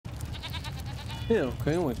Yeah,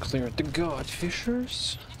 okay, we cleared the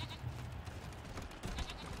godfishers.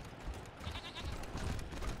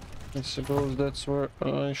 I suppose that's where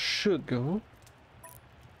I should go.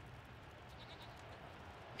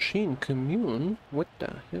 Machine commune? What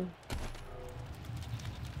the hell?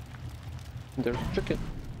 There's chicken.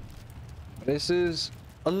 This is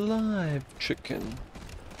a live chicken.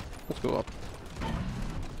 Let's go up.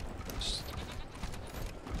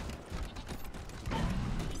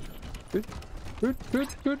 Good.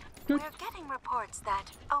 We're getting reports that,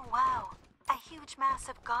 oh wow, a huge mass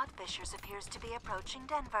of godfishers appears to be approaching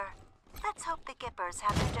Denver. Let's hope the Gippers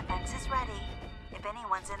have their defenses ready. If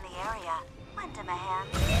anyone's in the area, lend him a hand.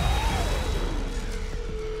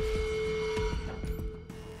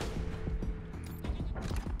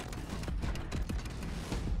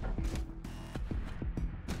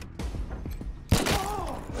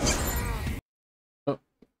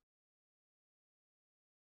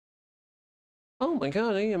 Oh my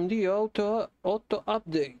god, AMD auto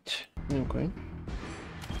update. Okay.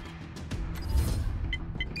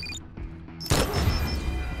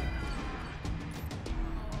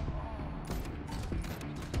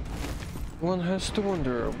 One has to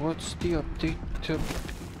wonder what's the update to.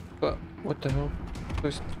 But what the hell?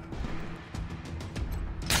 Please.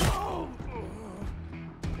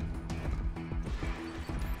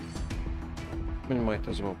 We might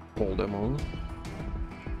as well pull them on.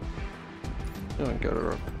 Oh, I got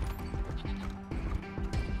her up.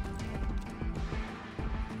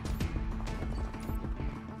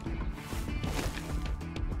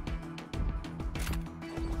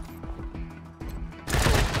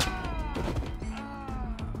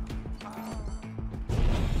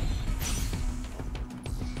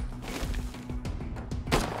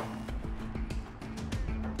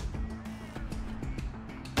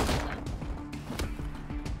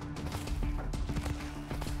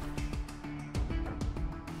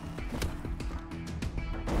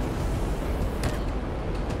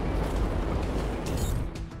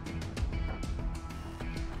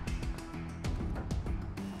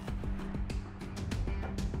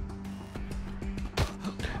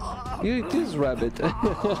 Yeah, it is rabbit.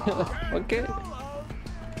 Okay.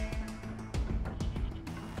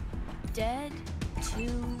 Dead to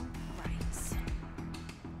rights.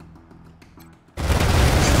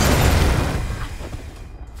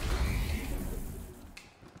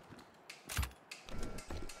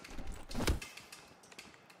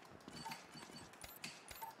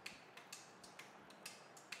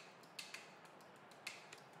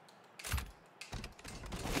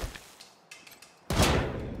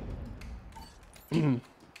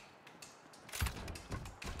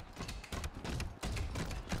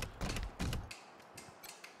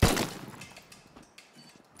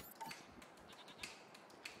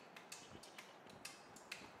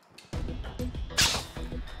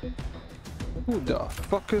 Who the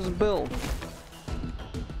fuck is Bill?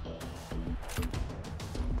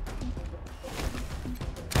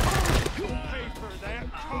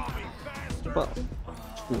 Well,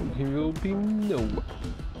 soon he will be nowhere.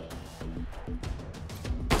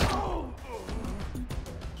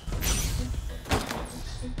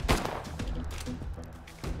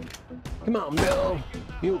 Come on, Bill.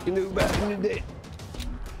 You can do better than that.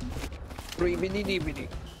 3-bitty-dee-bitty.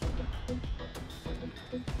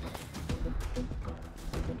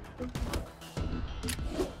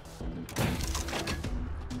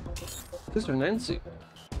 Sister Nancy.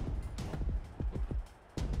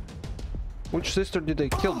 Which sister did they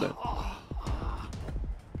kill then?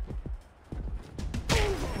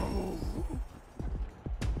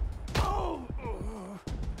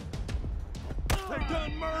 They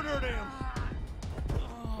done murdered him.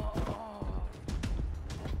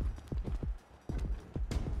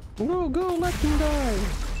 Go, go, let him die.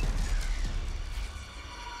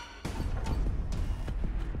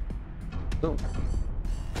 No.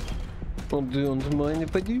 Don't mind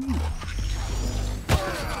if I do.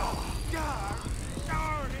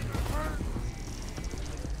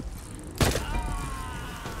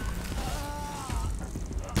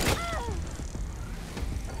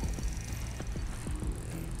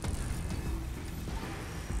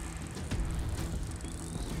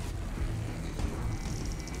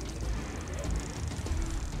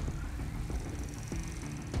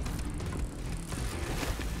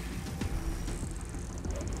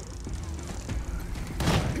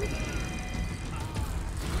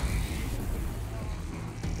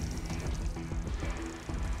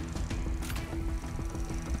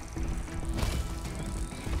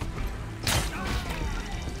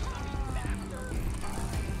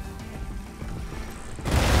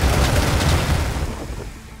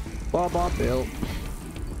 Bob Bill.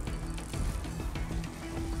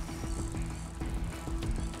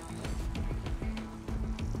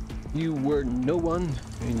 You were no one,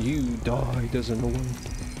 and you died as a no one.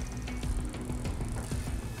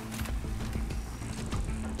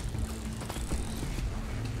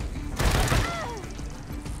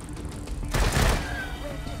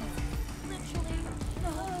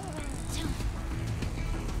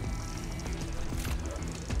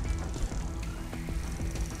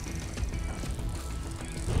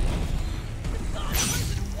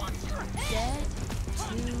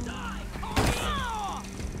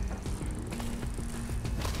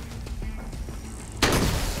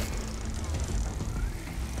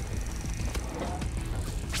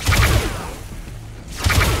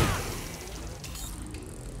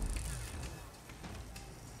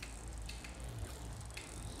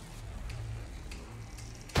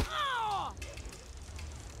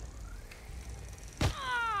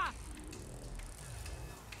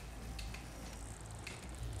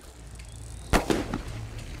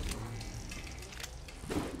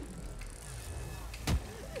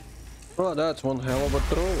 Oh, that's one hell of a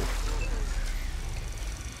throw.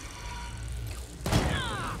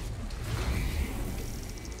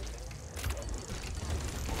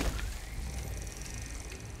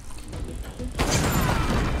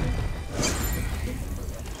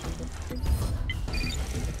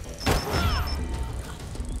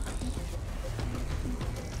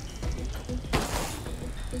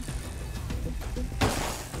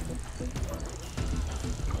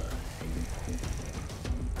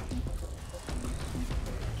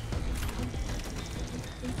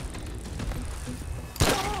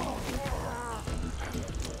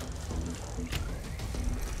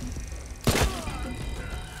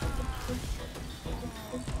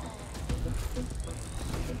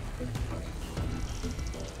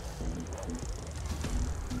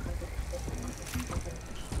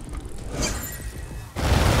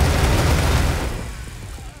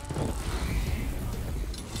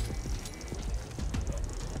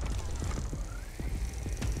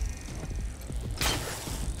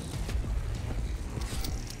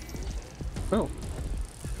 Oh.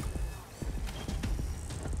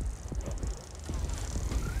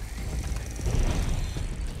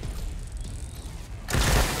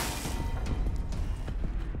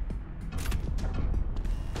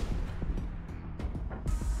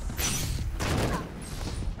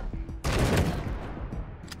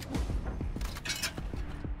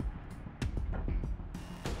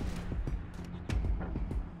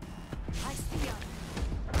 I see ya.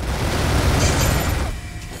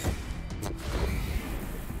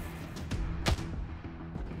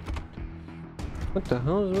 What the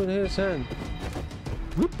hell is with his hand?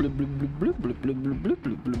 Bloop, bloop, bloop, bloop, bloop, bloop, bloop, bloop,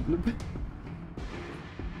 bloop, bloop, bloop, bloop.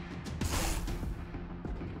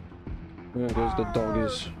 I guess the dog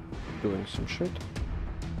is doing some shit.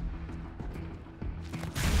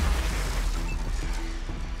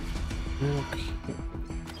 Okay.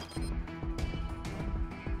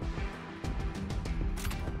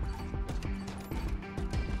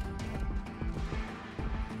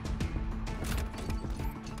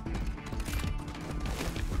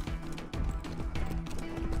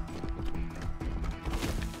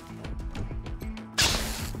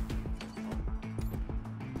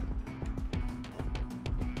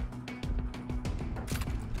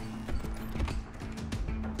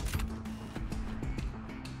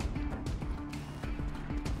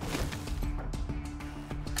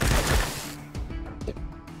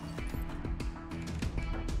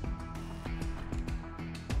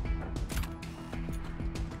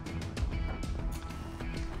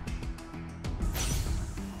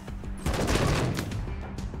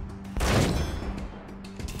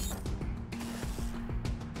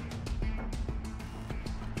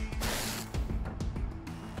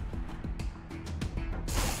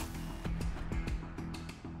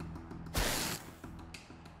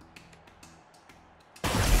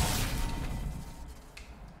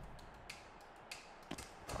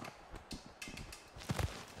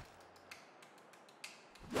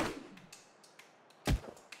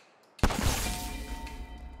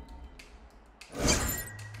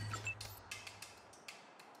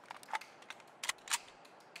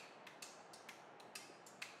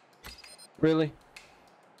 Really?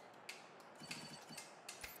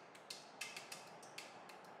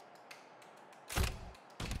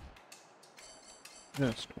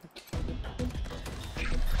 That's good.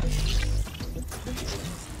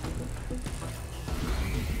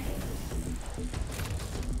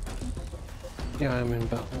 Yeah, I'm in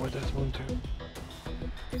battle with that one too.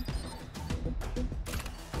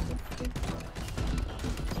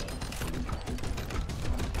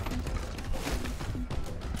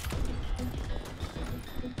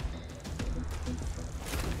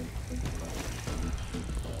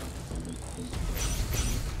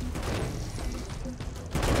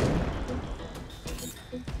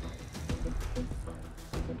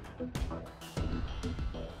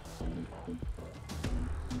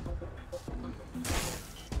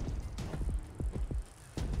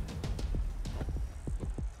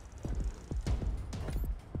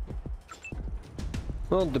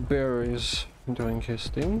 Well, the bear is doing his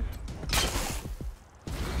thing.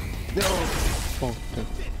 No! Oh,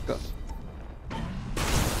 God.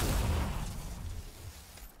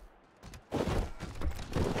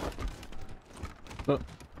 Oh,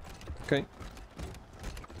 okay.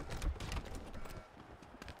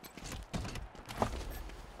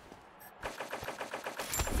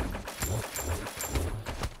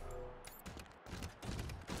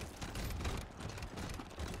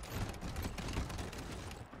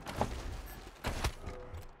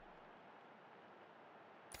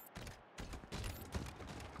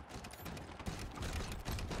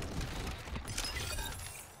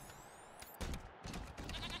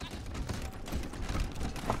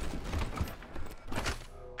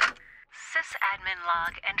 Admin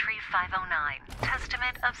log entry 509,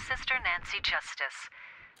 Testament of Sister Nancy Justice.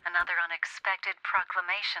 Another unexpected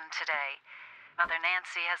proclamation today. Mother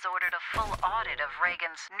Nancy has ordered a full audit of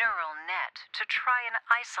Reagan's neural net to try and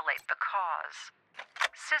isolate the cause.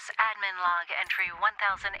 Admin log entry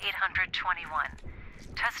 1821,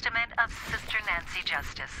 Testament of Sister Nancy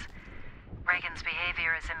Justice. Reagan's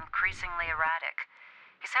behavior is increasingly erratic.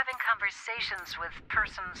 He's having conversations with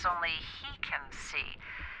persons only he can see.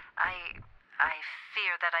 I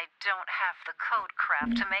fear that I don't have the code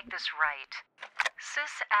craft to make this right.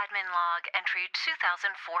 Admin log entry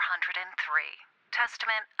 2403,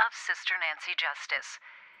 Testament of Sister Nancy Justice.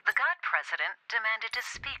 The God President demanded to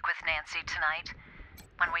speak with Nancy tonight.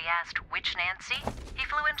 When we asked which Nancy, he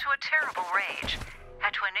flew into a terrible rage.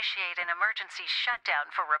 Had to initiate an emergency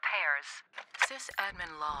shutdown for repairs.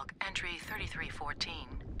 Admin log entry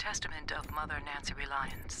 3314, Testament of Mother Nancy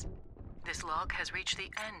Reliance. This log has reached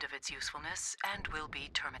the end of its usefulness and will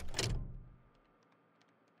be terminated.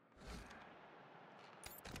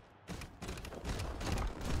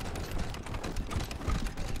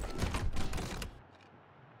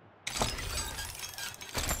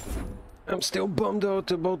 I'm still bummed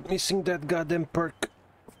out about missing that goddamn perk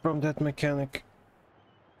from that mechanic.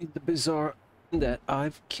 The bizarre that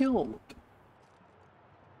I've killed.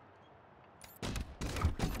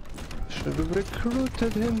 Should have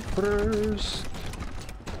recruited him first.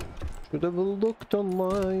 Should have looked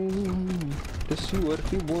online to see what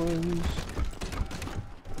he was.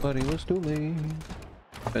 But he was too late.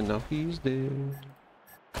 And now he's dead.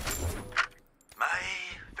 My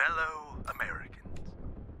fellow Americans,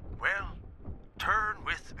 well, turn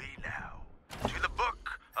with me now to the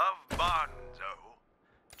book of Bonzo,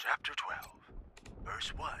 chapter 12,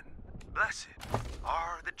 verse 1. Blessed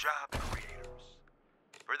are the job creators,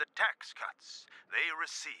 for the tax cuts they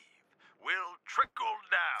receive will trickle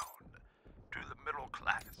down to the middle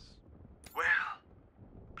class. Well,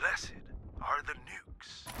 blessed are the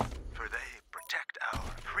nukes, for they protect our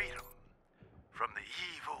freedom from the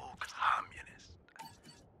evil communist.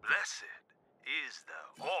 Blessed is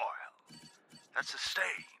the oil that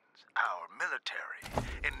sustains our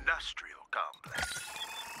military-industrial complex.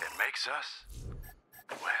 It makes us,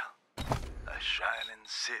 well, a shining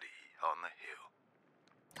city on the hill.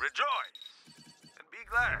 Rejoice and be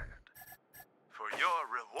glad, for your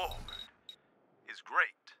reward is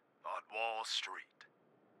great on Wall Street.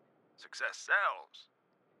 Success sells.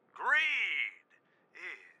 Greed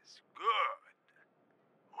is good.